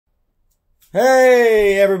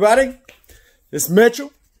Hey everybody, it's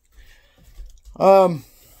Mitchell. I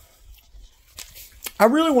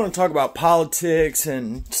really want to talk about politics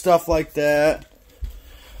and stuff like that,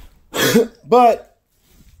 but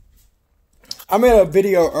I made a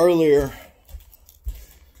video earlier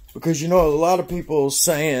because a lot of people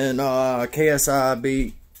saying KSI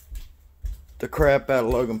beat the crap out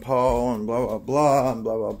of Logan Paul and blah blah blah and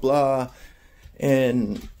blah blah blah,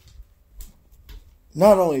 and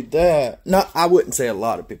not only that, I wouldn't say a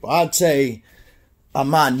lot of people. I'd say a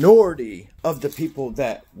minority of the people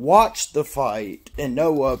that watch the fight and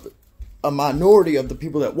know of a minority of the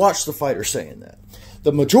people that watch the fight are saying that.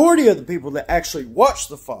 The majority of the people that actually watch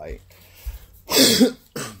the fight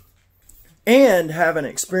and have an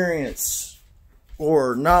experience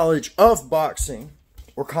or knowledge of boxing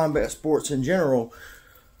or combat sports in general,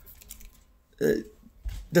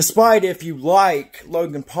 despite if you like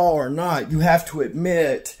Logan Paul or not, you have to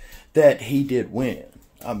admit that he did win.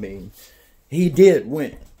 I mean, he did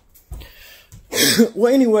win.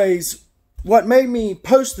 Well, anyways, what made me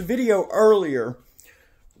post the video earlier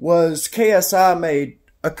was KSI made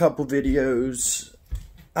a couple videos.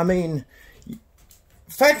 I mean,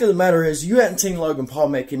 fact of the matter is, you hadn't seen Logan Paul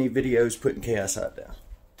make any videos putting KSI down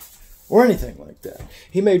or anything like that.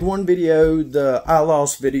 He made one video, the I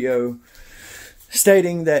Lost video,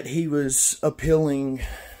 stating that he was appealing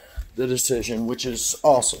the decision, which is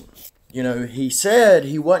awesome. He said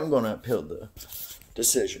he wasn't going to appeal the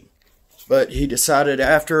decision, but he decided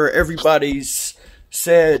after everybody's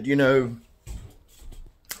said, you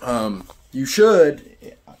should.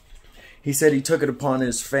 He said he took it upon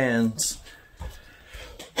his fans'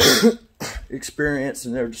 experience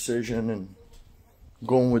and their decision and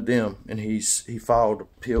going with them, and he filed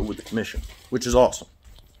appeal with the commission, which is awesome,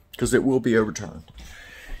 because it will be overturned.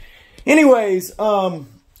 Anyways,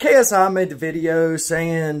 KSI made the video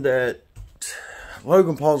saying that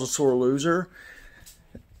Logan Paul's a sore loser.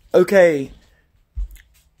 Okay,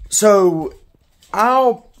 so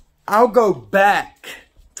I'll go back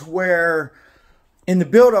to where in the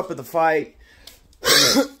build-up of the fight,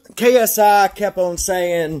 KSI kept on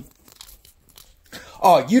saying,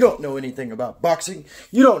 "Oh, you don't know anything about boxing.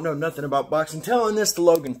 You don't know nothing about boxing." Telling this to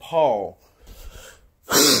Logan Paul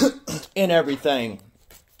and everything,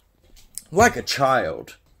 like a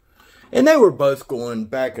child. And they were both going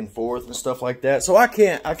back and forth and stuff like that. So I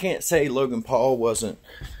can't say Logan Paul wasn't,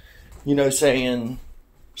 saying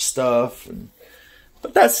stuff.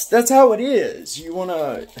 But that's how it is. You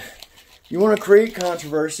wanna create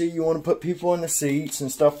controversy. You wanna put people in the seats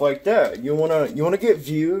and stuff like that. You wanna get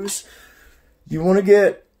views. You wanna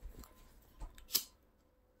get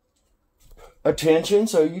attention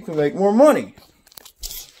so you can make more money.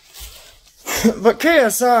 But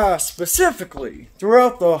KSI specifically,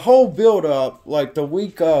 throughout the whole build-up, like the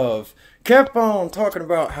week of, kept on talking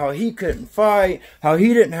about how he couldn't fight, how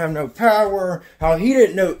he didn't have no power, how he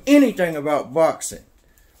didn't know anything about boxing.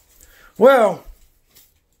 Well,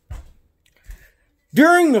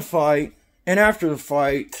 during the fight and after the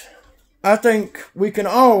fight, I think we can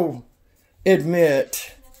all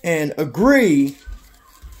admit and agree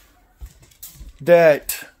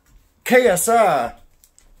that KSI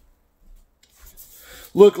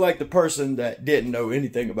looked like the person that didn't know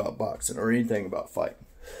anything about boxing or anything about fighting.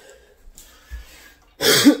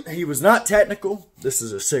 He was not technical. This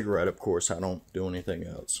is a cigarette, of course. I don't do anything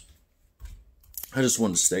else. I just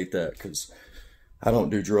wanted to state that because I don't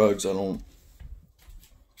do drugs. I don't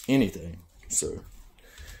anything.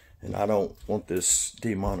 And I don't want this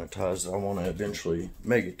demonetized. I want to eventually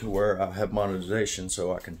make it to where I have monetization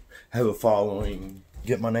so I can have a following,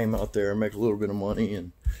 get my name out there, make a little bit of money,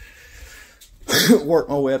 and work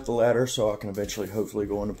my way up the ladder so I can eventually, hopefully,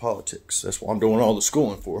 go into politics. That's what I'm doing all the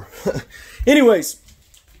schooling for. Anyways,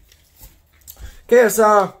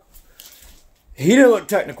 KSI, he didn't look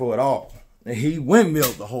technical at all. He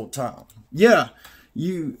windmilled the whole time. Yeah,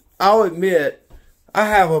 I'll admit, I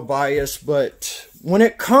have a bias, but when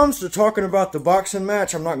it comes to talking about the boxing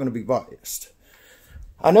match, I'm not going to be biased.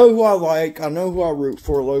 I know who I like. I know who I root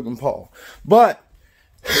for, Logan Paul. But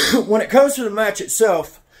when it comes to the match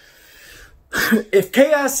itself, if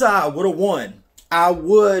KSI would have won, I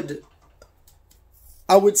would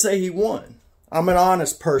say he won. I'm an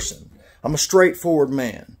honest person. I'm a straightforward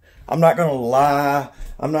man. I'm not gonna lie.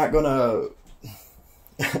 I'm not gonna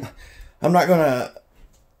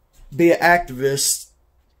be an activist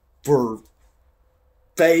for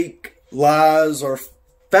fake lies or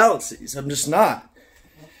fallacies. I'm just not.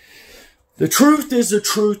 The truth is the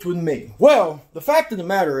truth with me. Well, the fact of the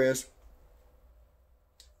matter is,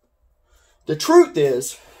 the truth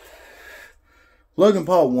is, Logan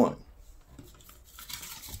Paul won.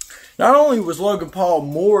 Not only was Logan Paul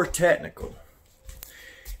more technical,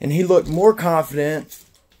 and he looked more confident,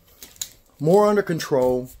 more under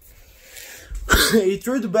control. He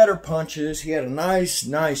threw the better punches. He had a nice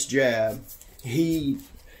jab. He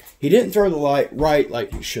didn't throw the right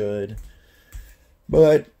like he should.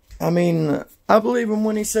 But, I mean, I believe him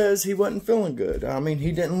when he says he wasn't feeling good. I mean,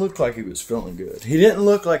 he didn't look like he was feeling good. He didn't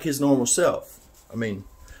look like his normal self. I mean,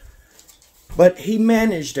 but he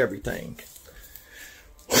managed everything.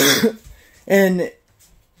 And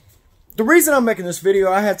the reason I'm making this video,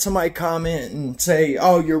 I had somebody comment and say,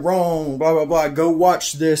 oh, you're wrong, blah, blah, blah. Go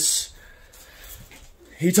watch this.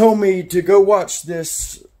 He told me to go watch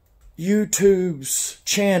this YouTube's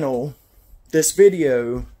channel, this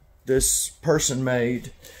video this person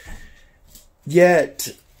made.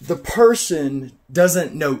 Yet, the person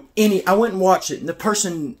doesn't know any. I went and watched it, and the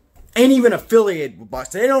person ain't even affiliated with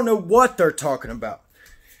boxing. They don't know what they're talking about.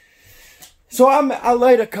 So I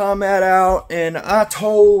laid a comment out, and I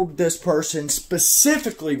told this person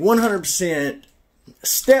specifically, 100%,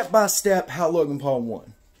 step by step, how Logan Paul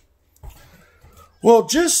won. Well,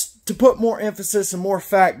 just to put more emphasis and more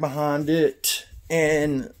fact behind it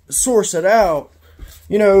and source it out,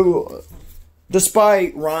 you know,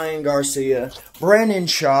 despite Ryan Garcia, Brandon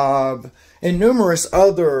Schaub, and numerous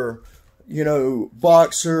other, you know,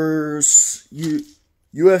 boxers,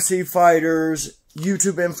 UFC fighters,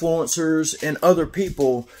 YouTube influencers, and other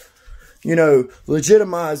people, you know,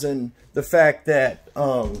 legitimizing the fact that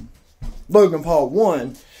Logan Paul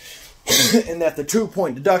won, and that the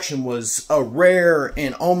 2-point deduction was a rare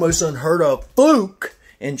and almost unheard of fluke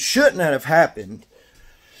and shouldn't have happened.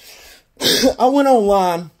 I went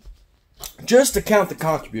online just to count the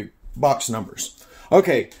contribute box numbers.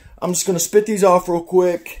 Okay, I'm just going to spit these off real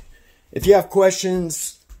quick. If you have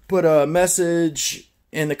questions, put a message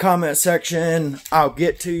in the comment section. I'll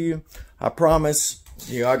get to you. I promise.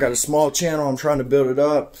 You know, I got a small channel. I'm trying to build it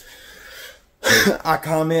up. I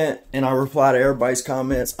comment and I reply to everybody's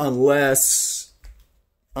comments unless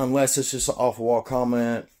it's just an off-the-wall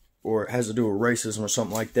comment or it has to do with racism or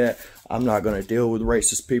something like that. I'm not going to deal with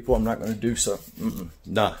racist people. I'm not going to do something.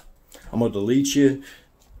 Nah. I'm going to delete you.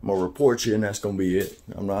 I'm going to report you, and that's going to be it.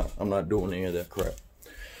 I'm not doing any of that crap.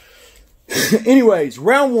 Anyways,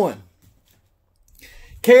 round one.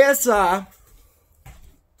 KSI,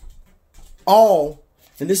 and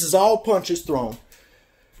this is all punches thrown,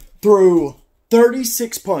 threw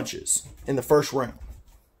 36 punches in the first round.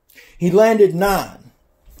 He landed 9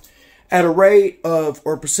 at a rate of,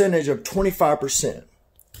 or percentage of 25%.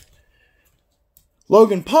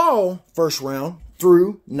 Logan Paul, first round,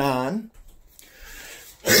 threw 9,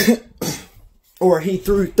 or he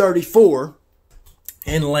threw 34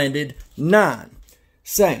 and landed 9.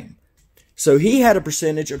 Same. So he had a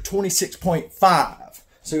percentage of 26.5.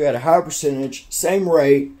 So he had a higher percentage, same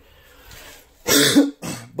rate.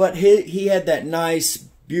 But he had that nice,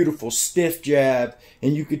 beautiful, stiff jab.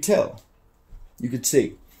 And you could tell. You could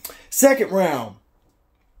see. Second round.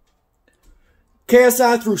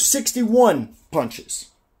 KSI threw 61 punches.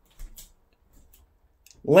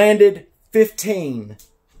 Landed 15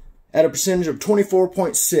 at a percentage of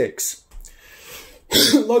 24.6.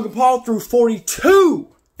 Logan Paul threw 42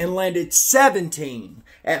 and landed 17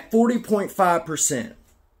 at 40.5%.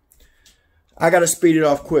 I got to speed it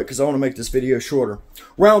off quick because I want to make this video shorter.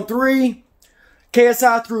 Round 3,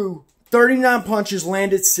 KSI threw 39 punches,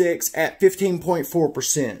 landed 6 at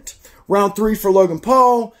 15.4%. Round 3 for Logan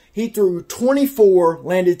Paul, he threw 24,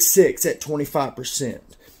 landed 6 at 25%.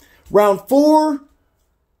 Round 4,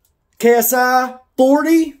 KSI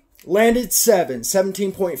 40, landed 7,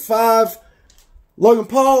 17.5. Logan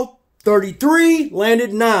Paul 33,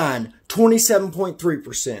 landed 9,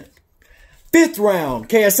 27.3%. Fifth round,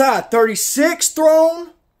 KSI 36 thrown,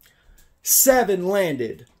 7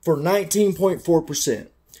 landed for 19.4%.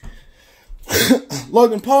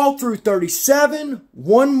 Logan Paul threw 37,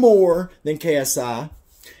 1 more than KSI,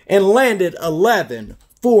 and landed 11,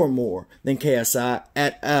 4 more than KSI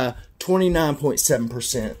at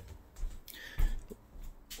 29.7%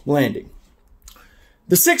 landing.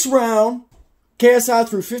 The sixth round, KSI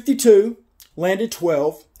threw 52, landed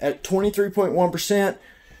 12 at 23.1%.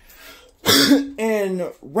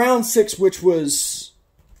 And round 6, which was,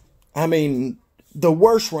 I mean, the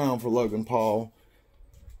worst round for Logan Paul,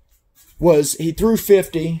 was he threw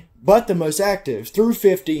 50, but the most active, threw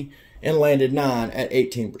 50 and landed 9 at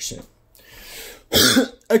 18%.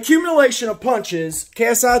 Accumulation of punches,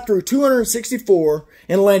 KSI threw 264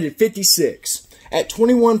 and landed 56 at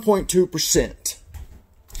 21.2%.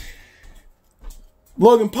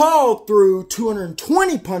 Logan Paul threw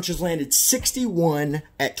 220 punches, landed 61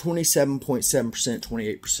 at 27.7%,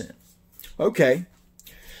 28%. Okay.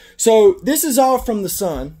 So this is all from the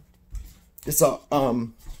Sun. It's a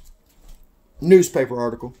newspaper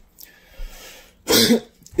article.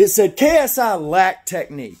 It said KSI lacked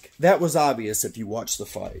technique. That was obvious if you watched the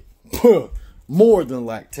fight. More than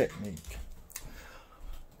lacked technique.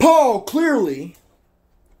 Paul clearly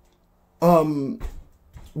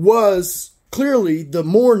was clearly the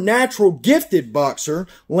more natural gifted boxer,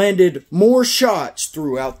 landed more shots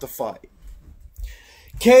throughout the fight.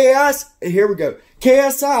 Here we go.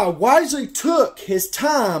 KSI wisely took his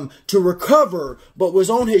time to recover, but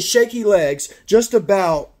was on his shaky legs, just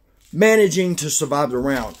about managing to survive the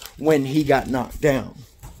round when he got knocked down.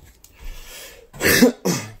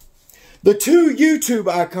 The two YouTube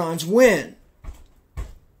icons win.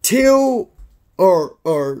 Tail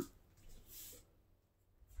for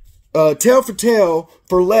tail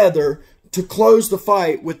for leather to close the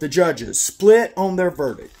fight with the judges. Split on their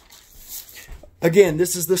verdict. Again,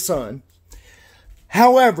 this is the Sun.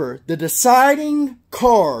 However, the deciding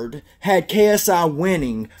card had KSI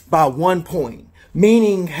winning by 1 point.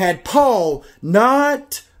 Meaning, had Paul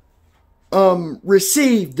not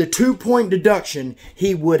received the 2-point deduction,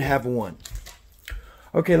 he would have won.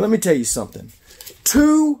 Okay, let me tell you something.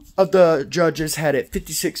 2 of the judges had it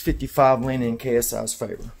 56-55 leaning in KSI's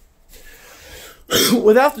favor.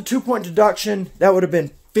 Without the 2-point deduction, that would have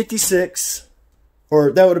been 56,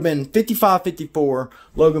 or that would have been 55-54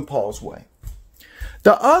 Logan Paul's way.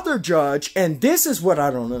 The other judge, and this is what I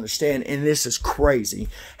don't understand, and this is crazy,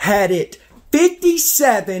 had it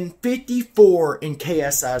 57-54 in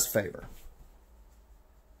KSI's favor.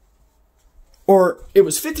 Or it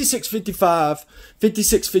was 56-55,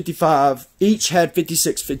 56-55, each had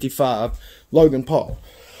 56-55 Logan Paul.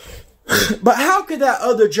 But how could that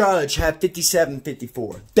other judge have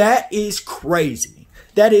 57-54? That is crazy.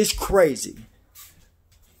 That is crazy.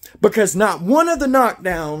 Because not one of the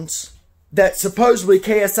knockdowns that supposedly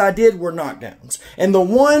KSI did were knockdowns. And the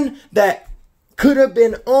one that could have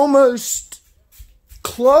been almost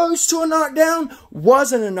close to a knockdown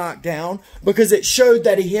wasn't a knockdown because it showed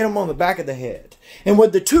that he hit him on the back of the head. And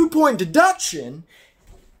with the 2-point deduction,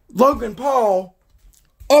 Logan Paul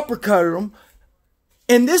uppercutted him.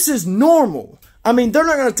 And this is normal. I mean, they're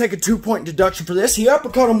not going to take a 2-point deduction for this. He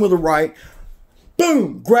uppercut him with a right.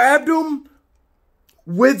 Boom. Grabbed him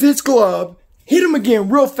with his glove. Hit him again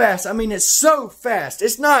real fast. I mean, it's so fast.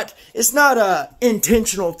 It's not a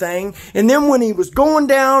intentional thing. And then when he was going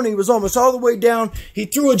down, he was almost all the way down, he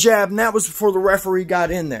threw a jab, and that was before the referee got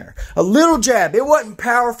in there. A little jab. It wasn't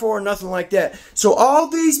powerful or nothing like that. So all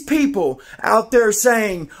these people out there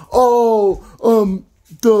saying, oh,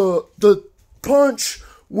 the punch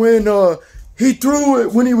when he threw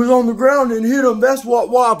it when he was on the ground and hit him, that's what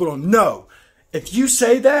wobbled him. No. If you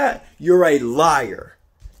say that, you're a liar.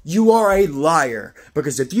 You are a liar.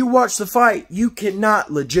 Because if you watch the fight, you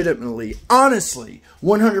cannot legitimately, honestly,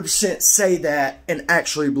 100% say that and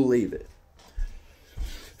actually believe it.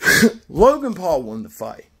 Logan Paul won the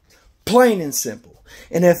fight. Plain and simple.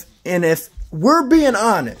 And if we're being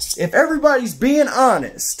honest, if everybody's being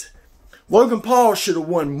honest, Logan Paul should have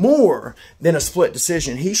won more than a split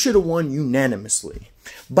decision. He should have won unanimously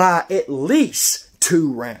by at least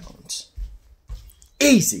 2 rounds.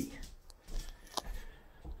 Easy.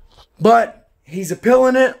 But he's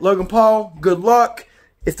appealing it. Logan Paul, good luck.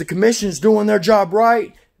 If the commission's doing their job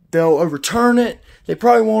right, they'll overturn it. They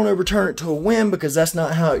probably won't overturn it to a win because that's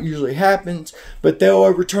not how it usually happens. But they'll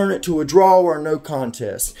overturn it to a draw or a no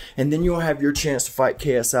contest. And then you'll have your chance to fight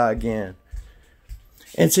KSI again.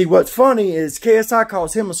 And see, what's funny is KSI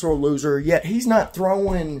calls him a sore loser, yet he's not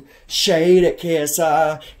throwing shade at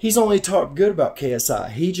KSI. He's only talked good about KSI.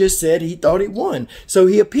 He just said he thought he won. So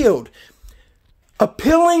he appealed.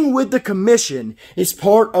 Appealing with the commission is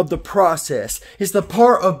part of the process. It's the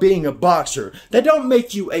part of being a boxer. That don't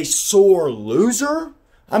make you a sore loser.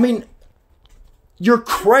 I mean, you're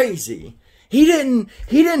crazy. He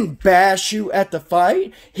didn't bash you at the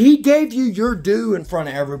fight. He gave you your due in front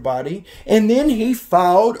of everybody. And then he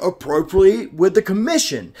filed appropriately with the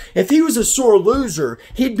commission. If he was a sore loser,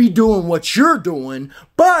 he'd be doing what you're doing.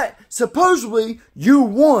 But supposedly you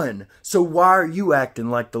won. So why are you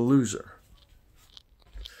acting like the loser?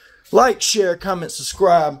 Like, share, comment,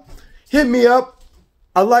 subscribe. Hit me up.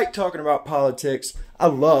 I like talking about politics. I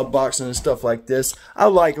love boxing and stuff like this. I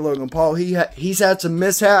like Logan Paul. He's had some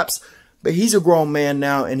mishaps. But he's a grown man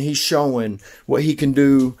now, and he's showing what he can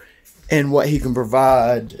do and what he can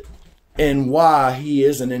provide and why he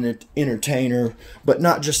is an entertainer, but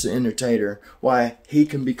not just an entertainer, why he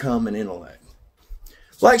can become an intellect.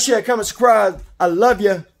 Like, share, comment, subscribe. I love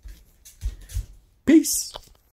you. Peace.